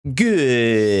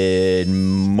Good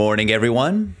morning,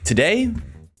 everyone. Today,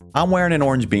 I'm wearing an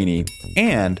orange beanie,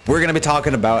 and we're going to be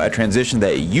talking about a transition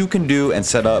that you can do and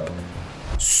set up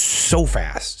so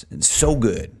fast and so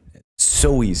good,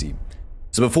 so easy.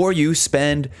 So before you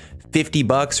spend 50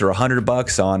 bucks or 100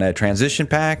 bucks on a transition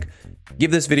pack, give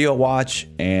this video a watch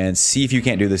and see if you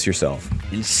can't do this yourself.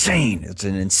 Insane. It's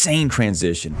an insane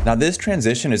transition. Now, this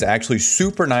transition is actually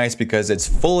super nice because it's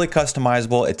fully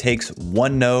customizable. It takes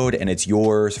one node and it's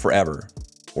yours forever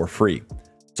for free.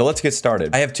 So let's get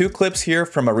started. I have two clips here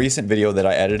from a recent video that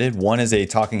I edited. One is a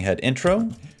talking head intro.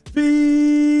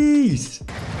 Peace.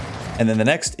 And then the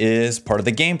next is part of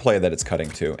the gameplay that it's cutting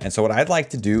to. And so what I'd like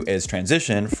to do is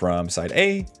transition from side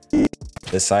A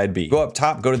to side B. Go up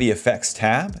top, go to the effects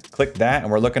tab, click that,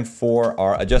 and we're looking for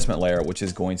our adjustment layer, which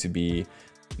is going to be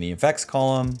in the effects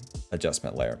column,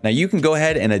 adjustment layer. Now you can go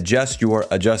ahead and adjust your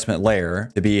adjustment layer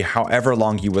to be however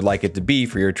long you would like it to be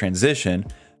for your transition.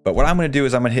 But what I'm gonna do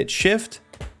is I'm gonna hit Shift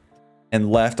and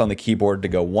left on the keyboard to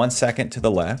go 1 second to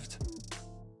the left,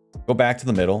 go back to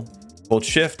the middle, hold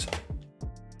Shift,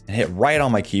 and hit right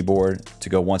on my keyboard to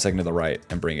go 1 second to the right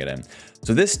and bring it in.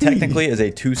 So this technically is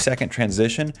a 2-second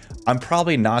transition. I'm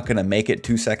probably not gonna make it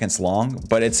 2 seconds long,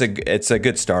 but it's a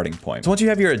good starting point. So once you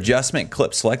have your adjustment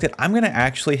clip selected, I'm gonna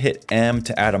actually hit M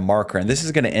to add a marker, and this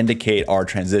is gonna indicate our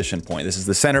transition point. This is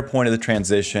the center point of the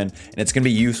transition, and it's gonna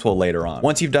be useful later on.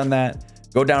 Once you've done that,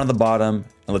 go down to the bottom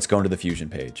and let's go into the Fusion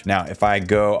page. Now, if I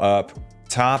go up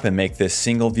top and make this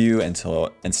single view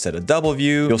instead of double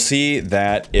view, you'll see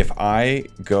that if I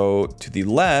go to the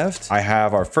left, I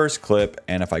have our first clip,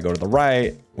 and if I go to the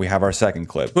right, we have our second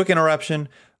clip. Quick interruption.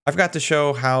 I forgot to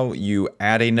show how you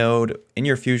add a node in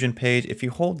your Fusion page. If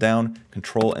you hold down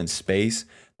Control and space,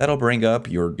 that'll bring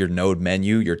up your node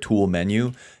menu, your tool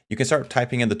menu. You can start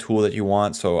typing in the tool that you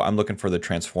want. So I'm looking for the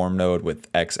transform node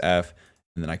with XF,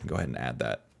 and then I can go ahead and add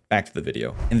that. Back to the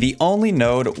video. And the only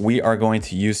node we are going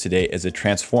to use today is a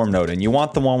transform node, and you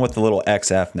want the one with the little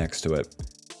XF next to it.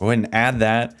 Go ahead and add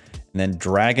that, and then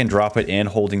drag and drop it in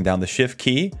holding down the Shift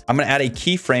key. I'm gonna add a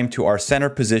keyframe to our center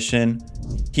position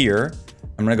here.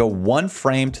 I'm gonna go 1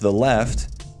 frame to the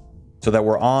left so that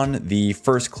we're on the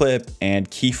first clip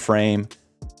and keyframe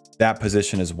that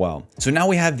position as well. So now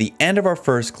we have the end of our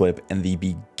first clip and the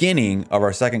beginning of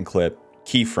our second clip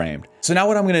keyframed. So now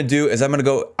what I'm gonna do is I'm gonna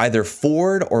go either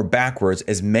forward or backwards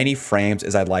as many frames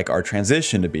as I'd like our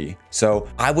transition to be. So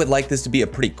I would like this to be a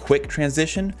pretty quick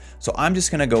transition. So I'm just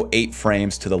gonna go 8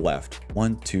 frames to the left.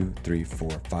 1, 2, 3,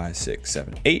 4, 5, 6,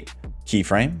 7, 8,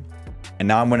 keyframe. And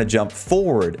now I'm gonna jump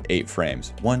forward 8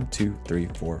 frames. 1, 2, 3,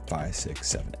 4, 5, 6,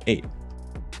 7, 8.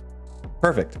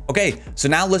 Perfect. Okay, so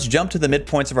now let's jump to the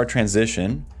midpoints of our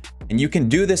transition. And you can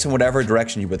do this in whatever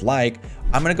direction you would like.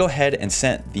 I'm gonna go ahead and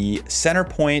set the center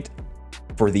point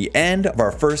for the end of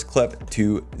our first clip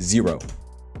to 0.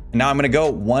 And now I'm gonna go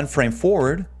 1 frame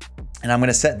forward, and I'm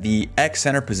gonna set the X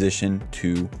center position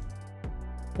to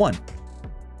 1.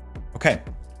 Okay,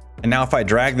 and now if I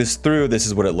drag this through, this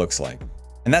is what it looks like.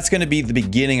 And that's gonna be the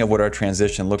beginning of what our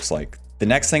transition looks like. The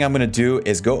next thing I'm gonna do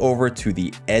is go over to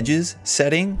the edges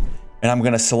setting, and I'm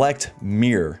gonna select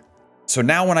mirror. So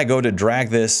now when I go to drag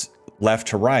this left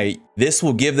to right, this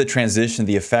will give the transition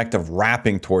the effect of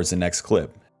wrapping towards the next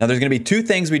clip. Now there's gonna be 2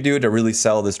 things we do to really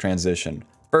sell this transition.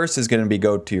 First is gonna be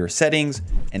go to your settings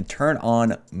and turn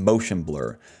on motion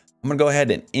blur. I'm gonna go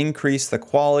ahead and increase the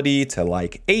quality to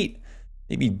like 8,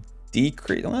 maybe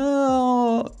decrease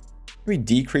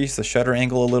the shutter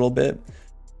angle a little bit.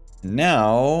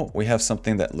 Now we have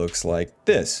something that looks like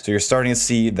this. So you're starting to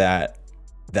see that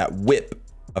whip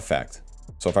effect.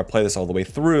 So if I play this all the way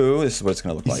through, this is what it's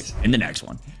gonna look like in the next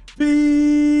one.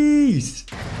 Peace.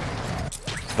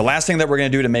 The last thing that we're gonna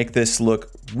do to make this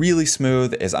look really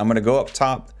smooth is I'm gonna go up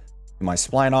top to my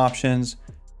spline options,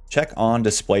 check on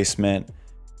displacement.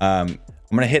 I'm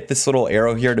gonna hit this little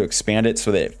arrow here to expand it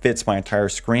so that it fits my entire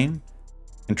screen.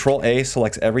 Control A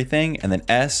selects everything, and then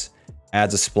S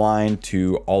adds a spline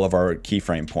to all of our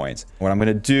keyframe points. What I'm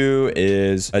gonna do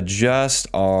is adjust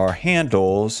our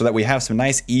handles so that we have some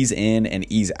nice ease in and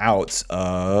ease outs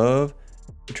of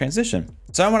the transition.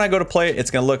 So when I go to play it, it's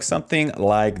gonna look something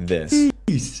like this.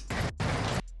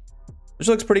 Which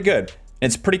looks pretty good.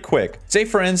 It's pretty quick. Say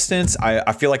for instance,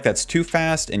 I feel like that's too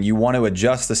fast and you want to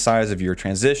adjust the size of your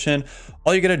transition.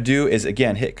 All you gotta do is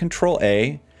again, hit Control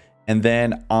A, and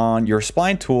then on your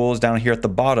spline tools down here at the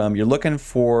bottom, you're looking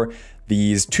for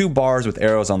these 2 bars with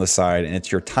arrows on the side, and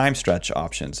it's your time stretch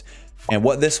options. And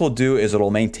what this will do is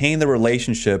it'll maintain the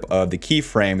relationship of the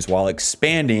keyframes while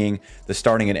expanding the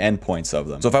starting and end points of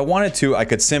them. So if I wanted to, I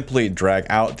could simply drag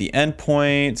out the end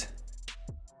point,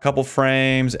 a couple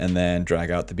frames, and then drag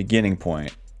out the beginning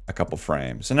point. a couple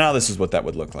frames. So now this is what that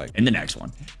would look like in the next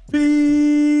one.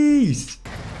 Peace.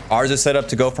 Ours is set up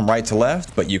to go from right to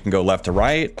left, but you can go left to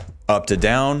right, up to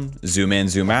down, zoom in,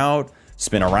 zoom out,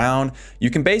 spin around.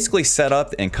 You can basically set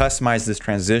up and customize this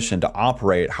transition to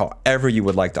operate however you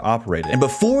would like to operate it. And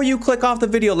before you click off the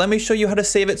video, let me show you how to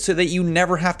save it so that you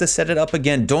never have to set it up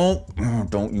again. Don't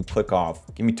you click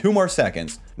off. Give me 2 more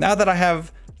seconds. Now that I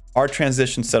have our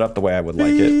transition set up the way I would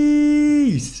like it.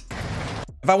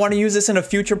 If I want to use this in a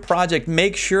future project,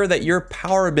 make sure that your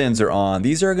power bins are on.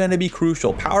 These are going to be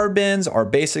crucial. Power bins are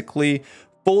basically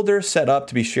folders set up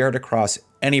to be shared across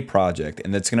any project,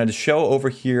 and it's going to show over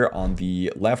here on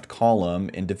the left column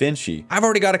in Davinci. I've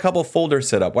already got a couple folders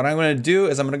set up. What I'm going to do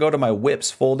is I'm going to go to my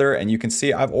whips folder, and you can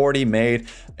see I've already made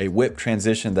a whip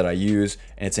transition that I use,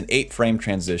 and it's an 8-frame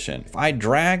transition. If I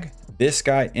drag this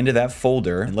guy into that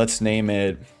folder, and let's name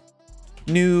it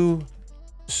new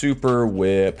super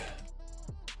whip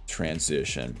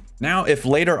transition. Now, if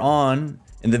later on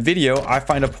in the video, I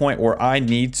find a point where I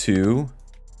need to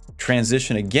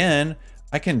transition again,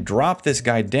 I can drop this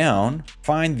guy down,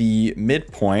 find the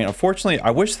midpoint. Unfortunately,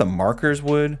 I wish the markers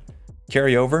would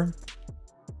carry over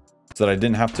so that I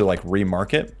didn't have to like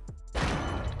remark it.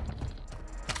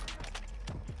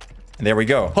 And there we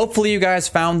go. Hopefully you guys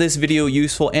found this video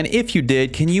useful. And if you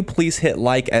did, can you please hit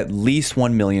like at least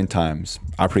 1 million times?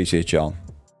 I appreciate y'all.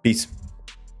 Peace.